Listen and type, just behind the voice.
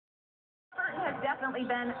definitely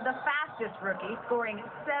been the fastest rookie, scoring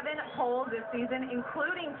 7 poles this season,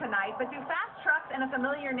 including tonight. But do fast trucks and a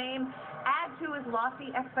familiar name add to his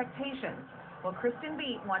lofty expectations? Well, Kristen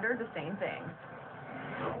Beat wondered the same thing.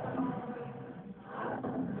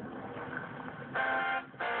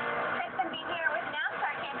 Kristen Beat here with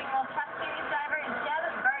NASCAR Camping World Truck Series driver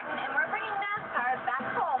Burton, and we're bringing NASCAR back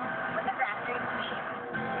home with the Grassroots team.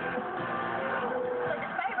 So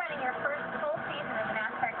despite running your first full season of the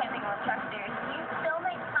NASCAR Camping World Truck Series, you still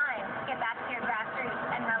make time to get back to your Grassroots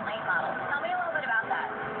and run late models. Tell me a little bit about that.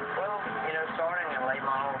 Well, starting in late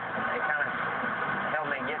model, it kind of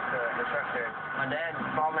helped me get to the truck series. My dad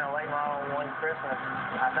bought me a late model one Christmas.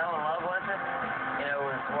 I fell in love with it. It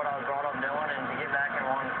was what I was brought up doing, and to get back in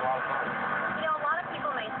one is a lot of fun. A lot of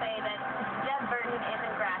people may say that Burton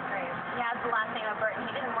isn't Grassroots. He has the last name of Burton.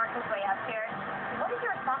 He didn't work his way up here. What is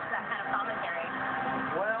your response to that kind of commentary?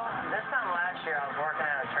 Well, this time last year I was working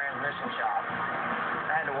at a transmission shop.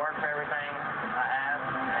 I had to work for everything I have,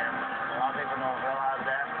 and a lot of people don't realize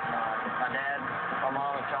that. My dad, my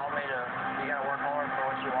mom have taught me you got to work hard for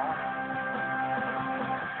what you want.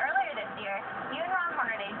 Earlier this year, you and Ron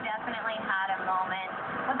Hornaday definitely had a moment.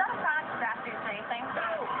 Was that a product of Grassroots racing?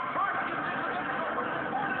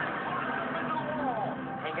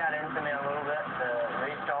 He got into me a little bit to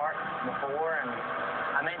restart before, and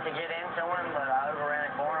I meant to get into him, but I overran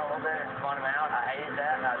the corner a little bit and spun him out. I hated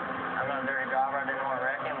that. I'm not a dirty driver. I didn't want to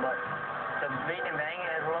wreck him, but to beat and bang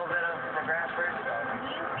it is a little bit of the Grassroots stuff. Do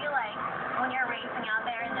you feel like when you're racing out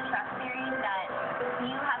there in the truck series that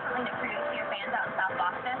you have something to prove to your fans out in South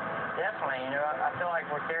Boston? Definitely. I feel like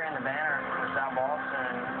we're carrying the banner for South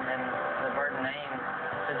Boston and the Burton name.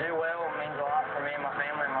 To do well means a lot for me and my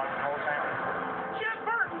family and my whole family.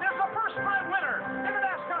 Burton is the first-time winner in the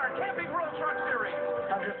NASCAR Camping World Truck Series.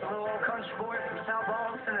 I'm just a little old country boy from South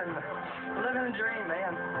Boston and living the dream,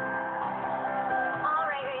 man.